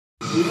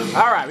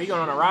Alright, we're going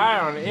on a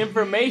ride on the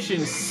information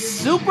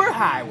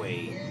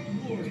superhighway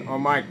on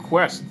my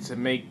quest to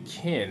make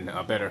Ken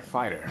a better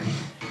fighter.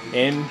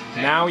 And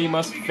now you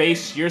must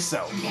face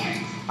yourself.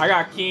 I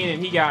got Ken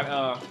and he got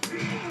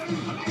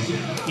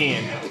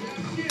Ken.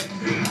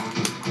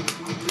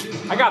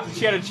 I got the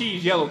cheddar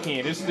cheese yellow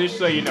Ken, just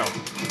so you know.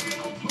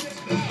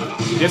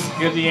 Just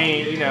because he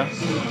ain't, you know.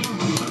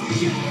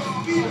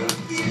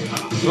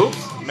 Oops,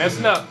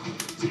 messing up.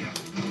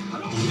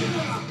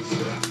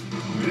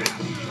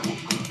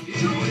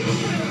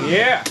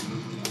 Yeah.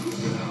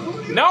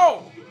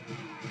 No!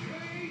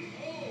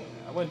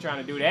 I wasn't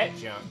trying to do that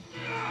junk.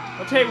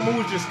 What type of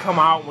moves just come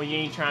out when you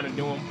ain't trying to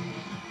do them?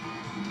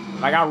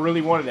 Like I really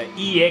wanted an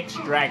EX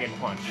Dragon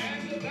Punch.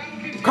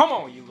 Come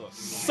on, you little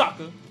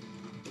sucker.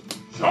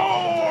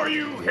 Oh,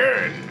 you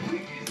can!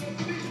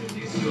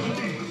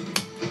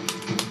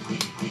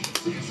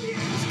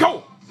 Let's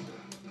go!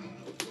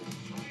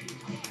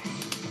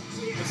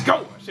 Let's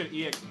go! I should have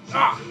EX.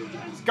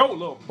 Let's go,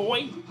 little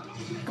boy.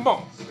 Come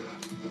on.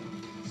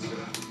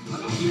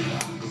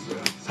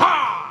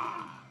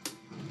 Ha!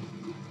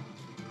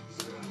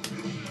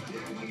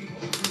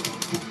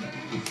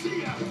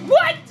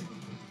 What?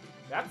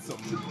 That's some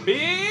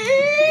big.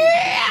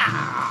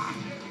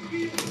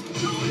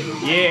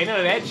 Yeah, none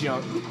of that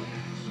junk.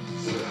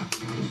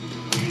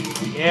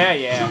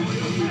 Yeah.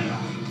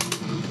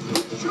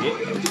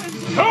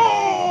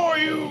 Oh,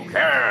 you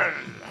can!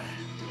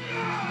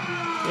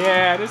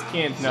 Yeah, this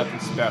Ken's nothing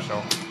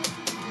special.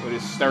 With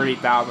his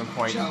 30,000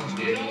 points.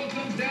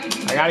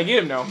 I gotta get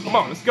him though. Come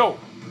on, let's go.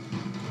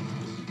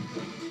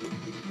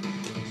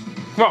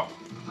 Come on.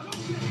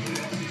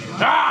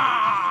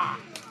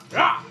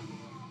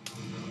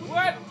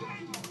 What?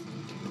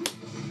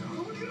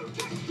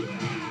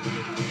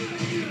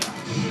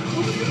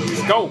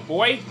 Let's go,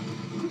 boy.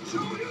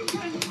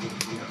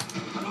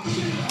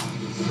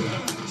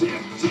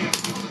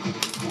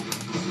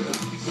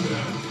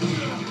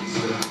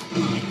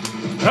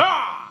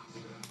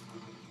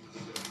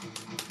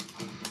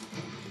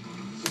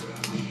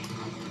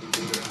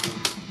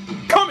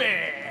 Come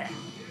here!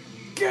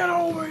 Get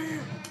over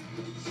here!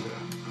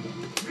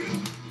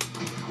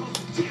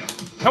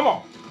 Come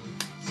on!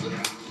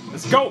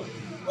 Let's go!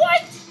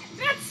 What?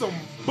 That's some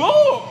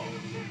bull!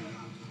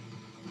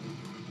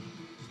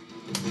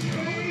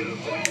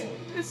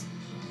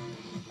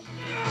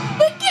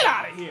 Get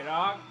out of here,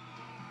 dog!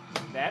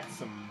 That's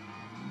some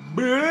I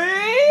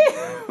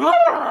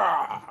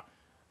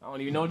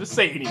don't even know what to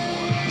say anymore.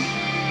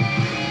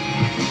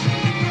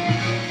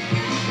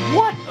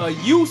 What a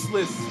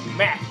useless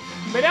match.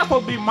 Man, that's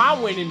supposed to be my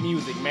winning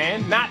music,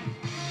 man. Not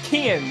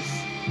Ken's.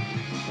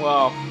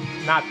 Well,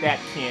 not that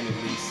Ken at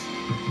least.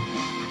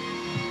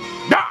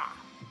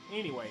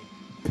 Anyway,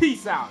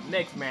 peace out.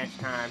 Next match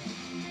time.